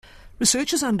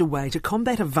Research is underway to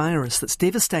combat a virus that's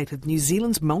devastated New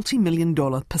Zealand's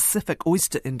multimillion-dollar Pacific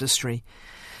oyster industry.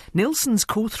 Nelson's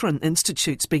Cawthron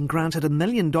Institute's been granted $1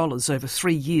 million over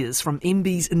 3 years from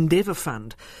MB's Endeavour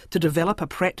Fund to develop a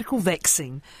practical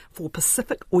vaccine for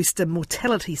Pacific oyster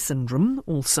mortality syndrome,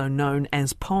 also known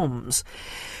as POMS.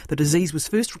 The disease was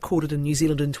first recorded in New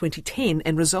Zealand in 2010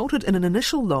 and resulted in an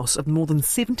initial loss of more than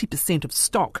 70% of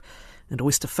stock. And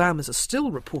oyster farmers are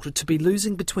still reported to be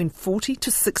losing between 40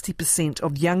 to 60%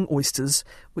 of young oysters,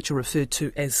 which are referred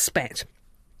to as spat.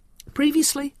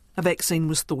 Previously, a vaccine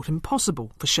was thought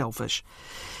impossible for shellfish.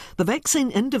 The vaccine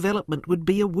in development would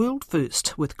be a world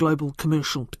first with global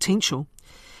commercial potential.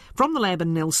 From the lab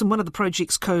in Nelson, one of the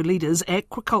project's co-leaders,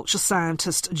 aquaculture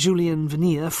scientist Julian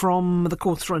Vernier from the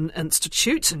Cawthron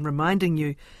Institute, and reminding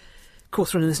you,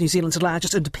 Cawthron is New Zealand's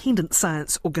largest independent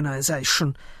science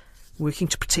organisation, working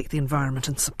to protect the environment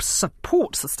and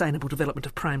support sustainable development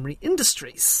of primary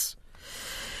industries.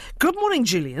 Good morning,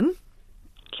 Julian.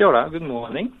 Kia ora, good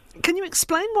morning. Can you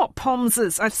explain what POMS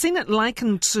is? I've seen it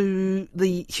likened to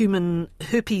the human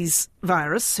herpes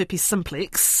virus, herpes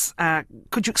simplex.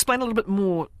 Could you explain a little bit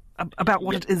more about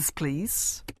what it is,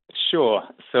 please? Sure.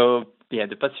 So, the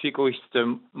Pacific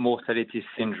oyster mortality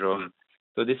syndrome.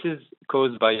 So this is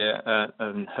caused by a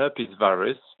herpes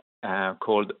virus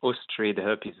called Oyster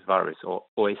herpes virus, or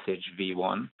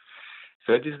OSHV1.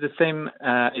 So it is the same,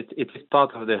 it is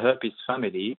part of the herpes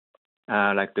family,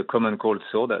 like the common cold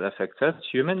sore that affects us,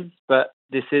 humans, but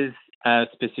this is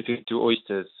specific to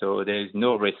oysters, so there is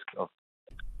no risk of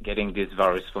getting this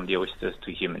virus from the oysters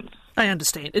to humans. I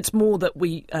understand. It's more that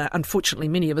we, unfortunately,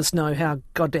 many of us know how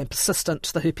goddamn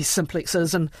persistent the herpes simplex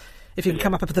is, and if you can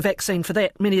come up with a vaccine for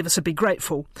that, many of us would be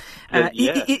grateful.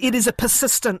 It is a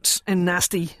persistent and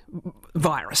nasty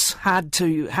virus, hard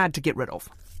to get rid of,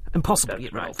 impossible to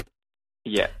get rid of.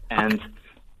 Yeah, and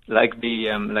like the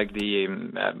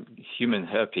human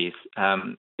herpes,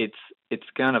 it's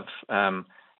kind of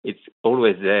it's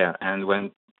always there, and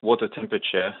when water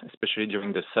temperature, especially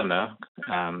during the summer,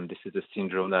 this is a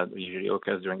syndrome that usually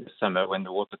occurs during the summer when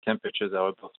the water temperatures are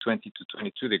above 20 to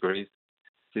 22 degrees.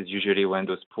 This is usually when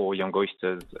those poor young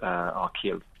oysters are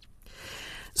killed.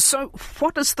 So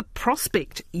what is the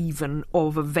prospect even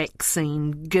of a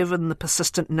vaccine given the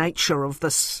persistent nature of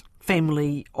this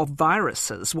family of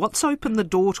viruses? What's opened the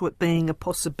door to it being a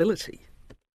possibility?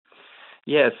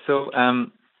 Yeah, so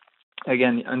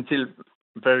again, until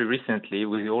very recently,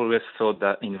 we always thought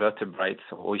that invertebrates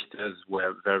or oysters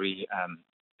were very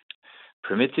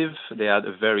primitive. They had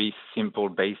a very simple,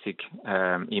 basic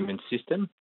immune system.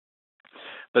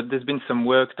 But there's been some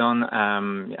work done,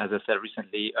 as I said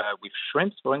recently, with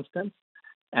shrimps, for instance,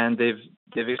 and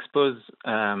they've exposed,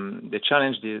 they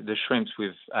challenged the shrimps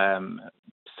with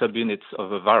subunits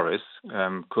of a virus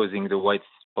causing the white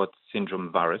spot syndrome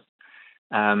virus,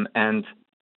 and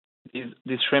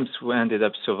these shrimps ended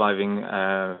up surviving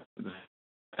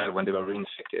when they were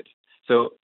reinfected.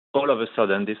 So all of a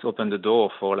sudden, this opened the door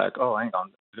for like, oh, hang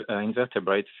on,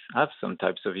 invertebrates have some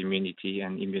types of immunity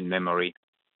and immune memory.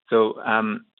 So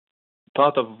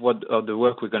part of the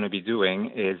work we're going to be doing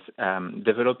is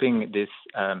developing this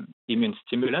immune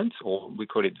stimulant, or we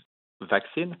call it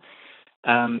vaccine,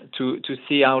 to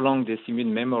see how long this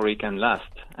immune memory can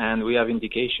last. And we have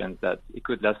indications that it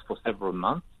could last for several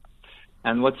months.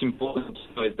 And what's important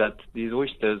to know is that these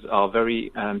oysters are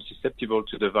very susceptible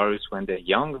to the virus when they're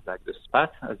young, like the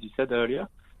spat, as you said earlier.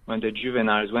 When they're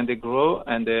juveniles, when they grow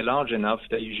and they're large enough,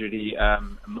 they're usually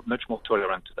much more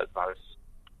tolerant to that virus.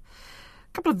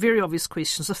 A couple of very obvious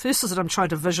questions. The first is that I'm trying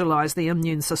to visualise the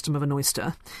immune system of an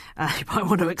oyster. You might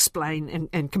want to explain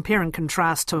and compare and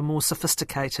contrast to a more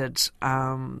sophisticated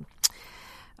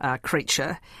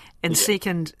creature. And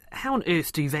second, how on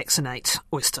earth do you vaccinate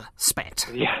oyster spat?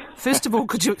 Yeah. First of all,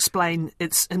 could you explain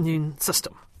its immune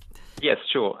system? Yes,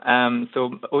 sure.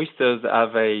 So oysters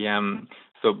have an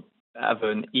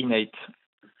innate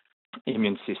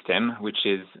immune system, which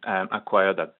is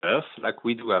acquired at birth. Like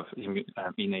we do have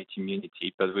innate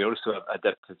immunity, but we also have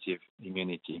adaptive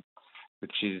immunity,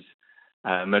 which is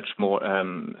much more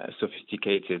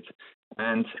sophisticated.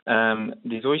 And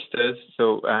these oysters,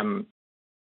 so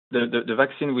the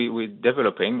vaccine we're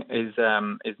developing is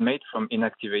made from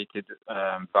inactivated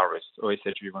virus,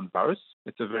 OSHV1 virus.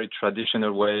 It's a very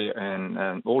traditional way and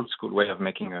an old school way of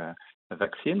making a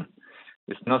vaccine.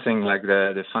 It's nothing like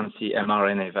the fancy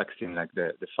mRNA vaccine like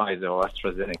the Pfizer or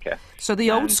AstraZeneca. So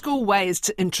the old school way is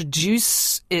to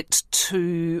introduce it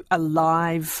to a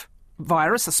live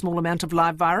virus, a small amount of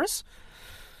live virus?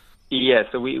 Yeah,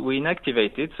 so we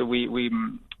inactivate it. So we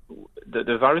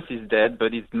the virus is dead,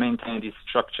 but it's maintained its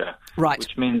structure, right?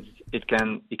 Which means it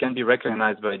can be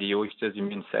recognized by the oyster's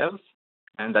immune cells,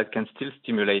 and that can still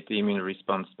stimulate the immune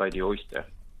response by the oyster.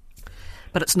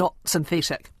 But it's not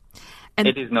synthetic. And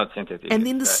it is not synthetic. And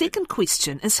then the second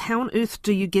question is, how on earth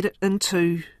do you get it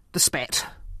into the spat?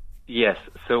 Yes.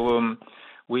 So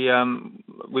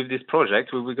with this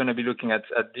project, we're going to be looking at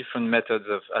different methods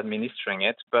of administering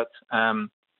it. But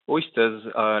oysters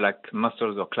are like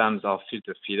mussels or clams are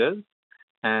filter feeders,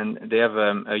 and they have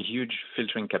a huge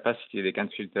filtering capacity. They can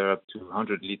filter up to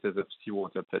 100 liters of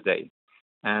seawater per day.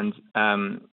 And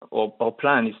our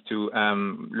plan is to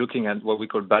looking at what we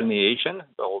call balneation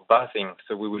or bathing.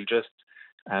 So we will just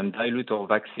dilute our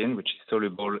vaccine, which is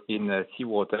soluble in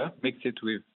seawater, mix it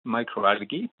with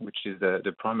microalgae, which is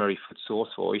the primary food source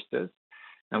for oysters,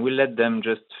 and we'll let them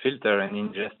just filter and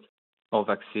ingest our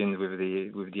vaccine with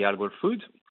the algal food.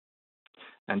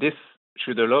 And this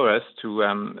should allow us to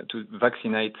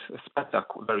vaccinate spats that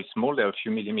are very small; they're a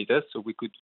few millimeters, so we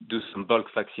could do some bulk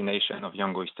vaccination of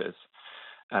young oysters.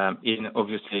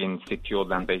 Obviously in secure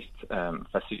land-based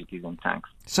facilities and tanks.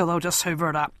 So they'll just hoover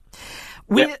it up.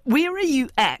 Where are you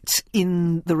at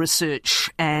in the research?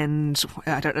 And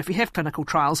I don't know if you have clinical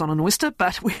trials on an oyster,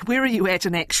 but where are you at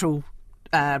in actual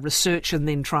research and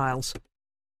then trials?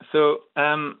 So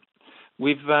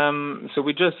we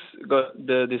just got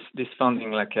this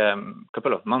funding like a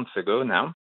couple of months ago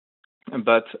now,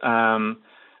 but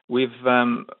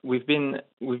We've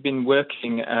been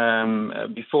working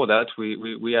before that.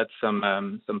 We had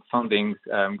some funding,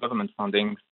 government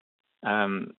funding,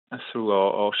 through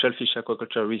our shellfish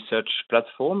aquaculture research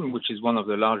platform, which is one of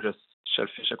the largest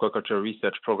shellfish aquaculture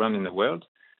research programs in the world.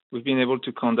 We've been able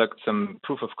to conduct some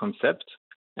proof of concept,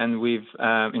 and we've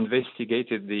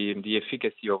investigated the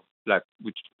efficacy of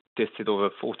which tested over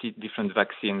 40 different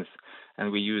vaccines,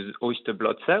 and we use oyster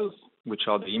blood cells, which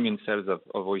are the immune cells of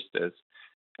oysters.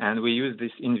 And we used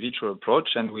this in vitro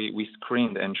approach, and we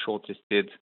screened and shortlisted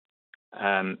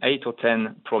 8 or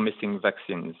 10 promising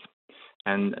vaccines.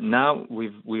 And now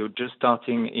we're just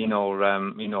starting in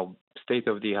our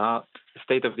state-of-the-art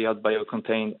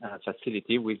biocontained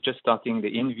facility. We're just starting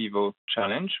the in vivo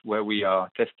challenge, where we are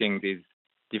testing these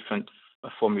different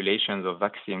formulations of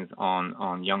vaccines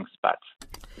on young spats,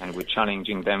 and we're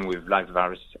challenging them with live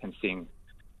virus and seeing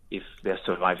if they're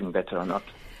surviving better or not.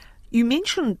 You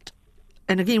mentioned.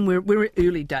 And again, we're at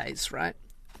early days, right?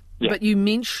 Yeah. But you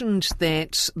mentioned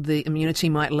that the immunity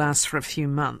might last for a few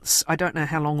months. I don't know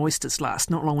how long oysters last.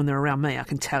 Not long when they're around me, I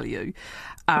can tell you.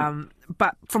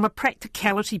 But from a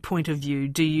practicality point of view,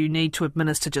 do you need to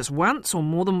administer just once or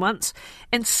more than once?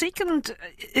 And second,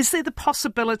 is there the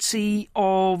possibility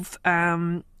of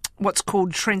what's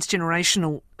called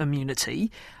transgenerational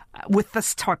immunity with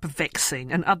this type of vaccine?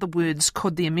 In other words,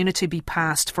 could the immunity be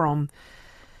passed from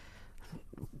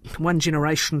one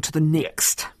generation to the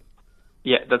next?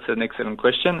 Yeah, that's an excellent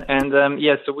question. And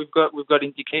so we've got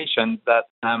indication that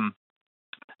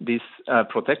this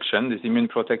protection, this immune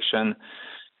protection,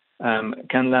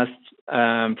 can last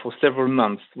for several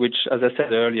months. Which, as I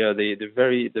said earlier,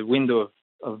 the window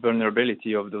of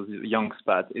vulnerability of those young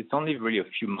spats, it's only really a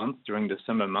few months during the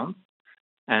summer months,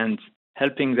 and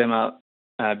helping them out,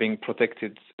 being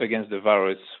protected against the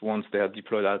virus once they are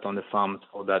deployed out on the farms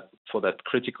for that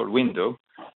critical window,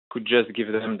 could just give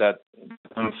them that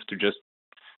month to just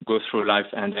go through life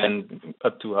and then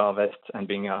up to harvest and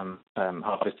being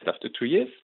harvested after 2 years.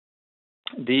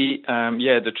 The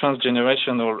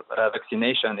transgenerational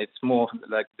vaccination, it's more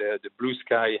like the blue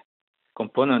sky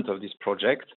component of this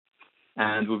project,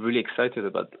 and we're really excited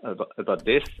about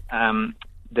this.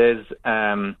 There's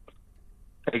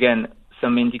again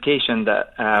some indication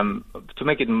that to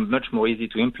make it much more easy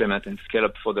to implement and scale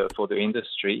up for the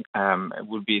industry,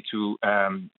 would be to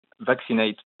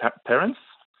vaccinate parents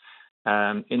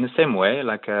in the same way,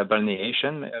 like a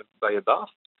balneation by a bath,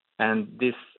 and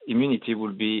this immunity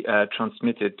will be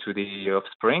transmitted to the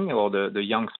offspring or the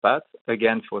young spat,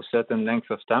 again for a certain length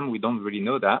of time. We don't really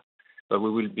know that, but we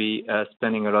will be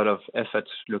spending a lot of effort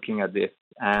looking at this.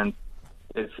 And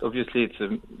it's a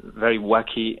very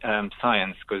wacky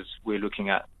science, because we're looking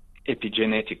at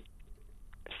epigenetic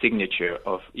signature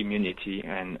of immunity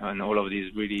and all of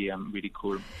these really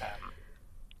cool.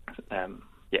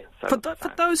 For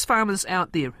those farmers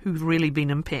out there who've really been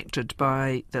impacted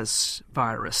by this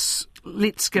virus,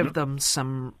 let's give them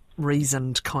some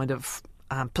reasoned kind of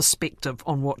perspective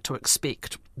on what to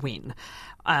expect when.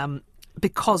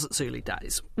 Because it's early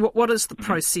days. What is the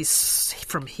process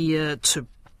from here to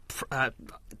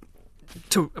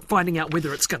finding out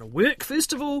whether it's going to work,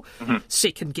 first of all,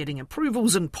 second, getting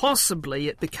approvals, and possibly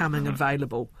it becoming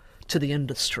available to the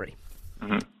industry?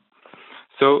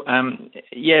 So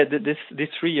this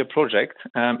 3-year project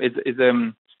is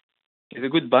a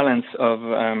good balance of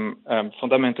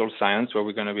fundamental science, where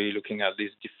we're going to be looking at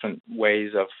these different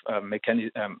ways of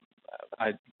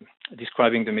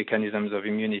describing the mechanisms of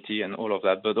immunity and all of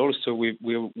that. But also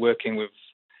we're working with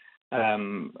a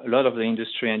lot of the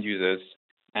industry and users,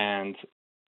 and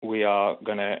we are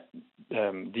going to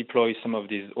deploy some of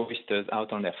these oysters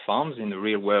out on their farms in the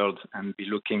real world and be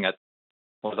looking at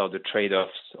what are the trade-offs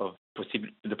of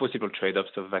the possible trade-offs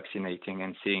of vaccinating,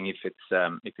 and seeing if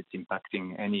it's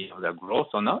impacting any of their growth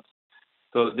or not.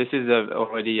 So this is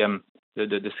already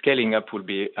the scaling up will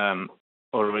be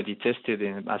already tested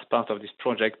as part of this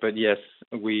project. But yes,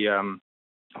 we are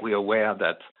aware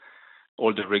that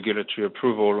all the regulatory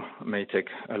approval may take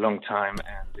a long time,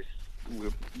 and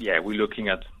we're looking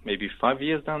at maybe 5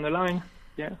 years down the line.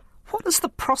 Yeah. What is the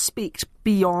prospect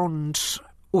beyond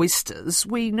oysters?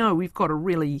 We know we've got a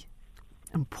really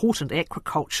important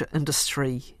aquaculture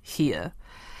industry here.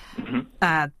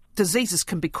 Mm-hmm. Diseases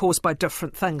can be caused by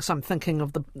different things. I'm thinking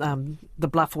of the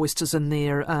bluff oysters in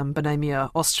there,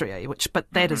 Boehmia austriae, but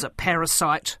that mm-hmm. is a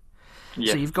parasite.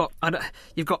 Yes. So you've got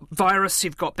virus,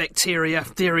 you've got bacteria,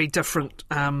 very different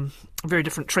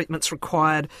treatments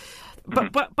required.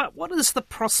 But mm-hmm. but what is the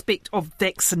prospect of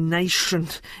vaccination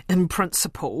in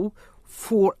principle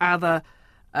for other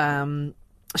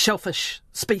shellfish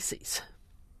species?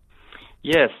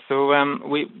 Yes, so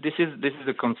this is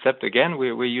the concept again.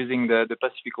 We're using the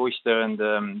Pacific oyster and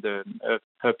the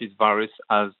herpes virus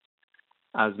as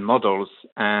models,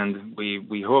 and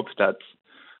we hope that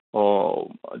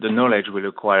the knowledge we'll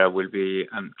acquire will be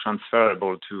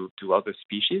transferable to other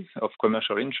species of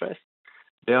commercial interest.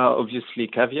 There are obviously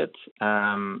caveats.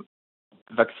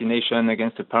 Vaccination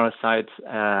against a parasite,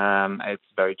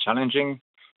 it's very challenging.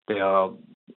 There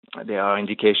are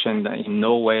indications that in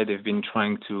Norway they've been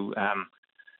trying to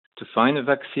find a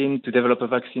vaccine, to develop a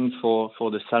vaccine for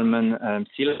the salmon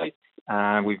celiac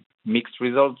with mixed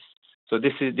results. So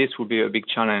this will be a big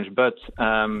challenge. But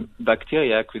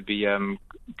bacteria could be.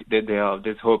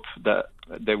 There's hope that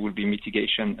there will be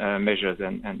mitigation measures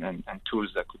and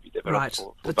tools that could be developed. Right,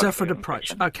 for a different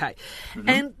approach. Infection. Okay, Mm-hmm.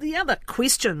 And the other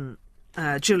question,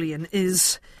 Julian,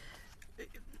 is,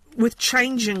 with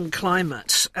changing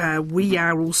climate, we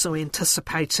are also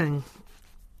anticipating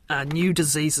new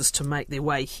diseases to make their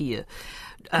way here.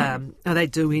 They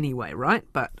do anyway, right?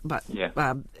 But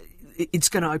yeah. It's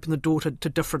going to open the door to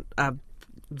different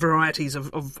varieties of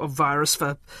virus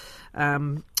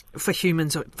for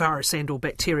humans, virus and or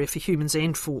bacteria for humans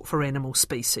and for animal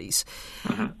species.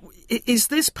 Mm-hmm. Is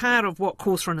this part of what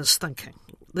Cawthron is thinking?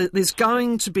 There's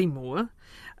going to be more.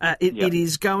 It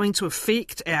is going to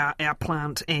affect our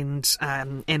plant and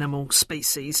animal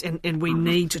species, and we mm-hmm.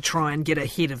 need to try and get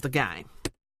ahead of the game.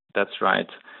 That's right,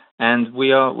 and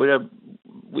we're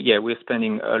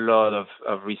spending a lot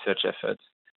of research efforts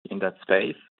in that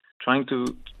space, trying to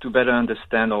better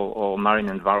understand our marine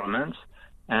environment.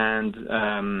 And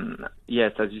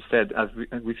yes, as you said, as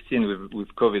we've seen with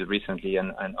COVID recently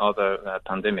and other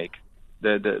pandemic,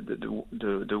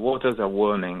 the waters are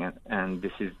warming, and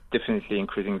this is definitely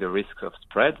increasing the risk of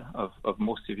spread of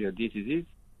more severe diseases.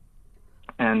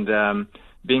 And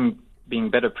being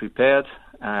better prepared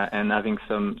and having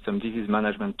some disease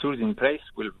management tools in place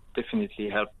will definitely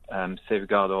help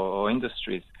safeguard our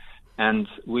industries. And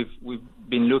we've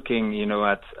been looking,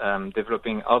 at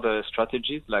developing other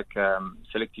strategies like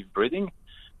selective breeding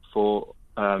for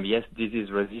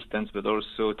disease resistance, but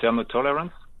also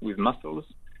thermotolerance with mussels.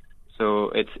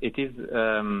 So it is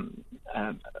a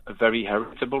very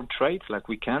heritable trait. Like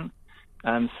we can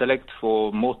select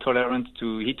for more tolerant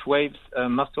to heat waves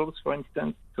mussels, for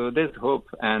instance. So there's hope,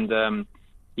 and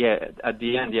at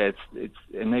the end, it's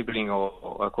enabling our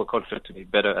aquaculture to be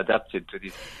better adapted to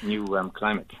this new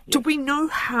climate. Do we know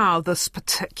how this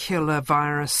particular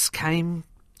virus came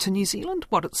to New Zealand?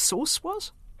 What its source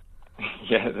was?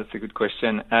 Yeah, that's a good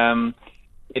question.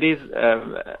 It is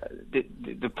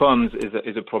the POMS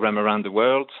is a problem around the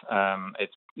world.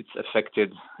 It's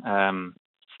affected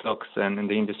stocks and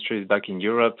the industries back in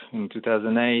Europe in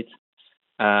 2008.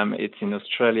 It's in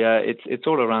Australia. It's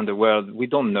all around the world. We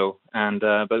don't know,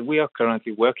 but we are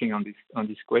currently working on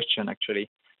this question actually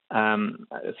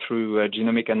through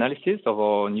genomic analysis of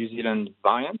our New Zealand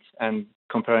variant and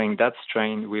comparing that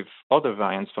strain with other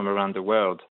variants from around the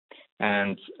world,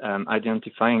 and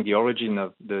identifying the origin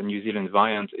of the New Zealand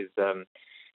variant is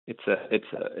it's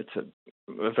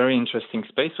a very interesting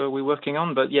space where we're working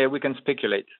on. But we can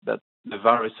speculate that the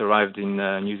virus arrived in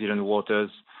New Zealand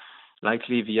waters,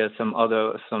 likely via some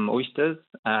oysters,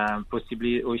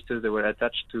 possibly oysters that were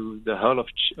attached to the hull of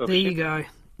there you go.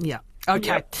 Yeah. Okay.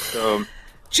 Yeah. So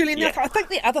Julian, Yeah. I think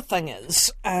the other thing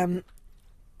is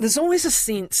there's always a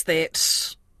sense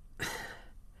that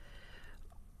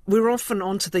we're often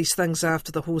onto these things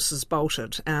after the horse has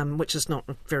bolted, which is not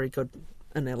a very good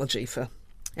analogy for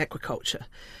aquaculture.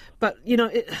 But, you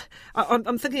know,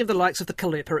 I'm thinking of the likes of the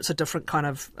caliper. It's a different kind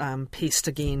of pest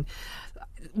again.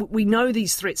 We know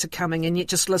these threats are coming, and yet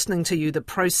just listening to you, the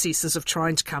processes of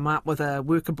trying to come up with a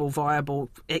workable,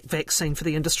 viable vaccine for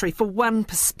the industry for one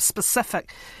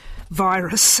specific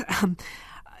virus,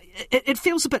 it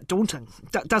feels a bit daunting,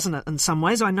 doesn't it, in some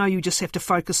ways? I know you just have to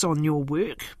focus on your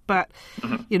work, but,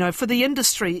 you know, for the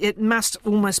industry, it must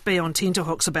almost be on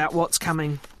tenterhooks about what's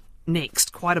coming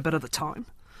next quite a bit of the time.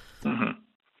 Mm-hmm.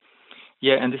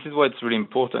 Yeah, and this is why it's really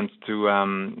important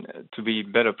to be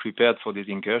better prepared for these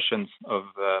incursions of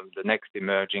the next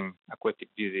emerging aquatic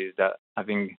disease, that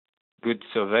having good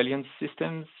surveillance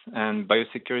systems and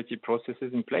biosecurity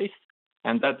processes in place,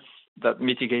 and that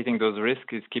mitigating those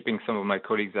risks is keeping some of my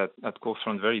colleagues at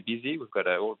Courtfront very busy. We've got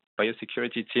a whole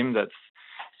biosecurity team that's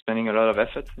spending a lot of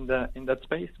effort in that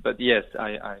space. But yes,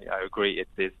 I agree,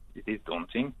 it is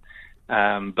daunting,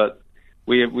 but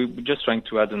we're just trying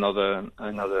to add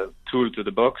another tool to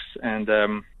the box, and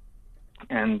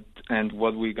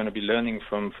what we're going to be learning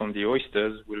from the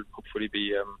oysters will hopefully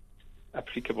be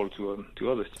applicable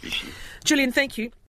to other species. Julian, thank you.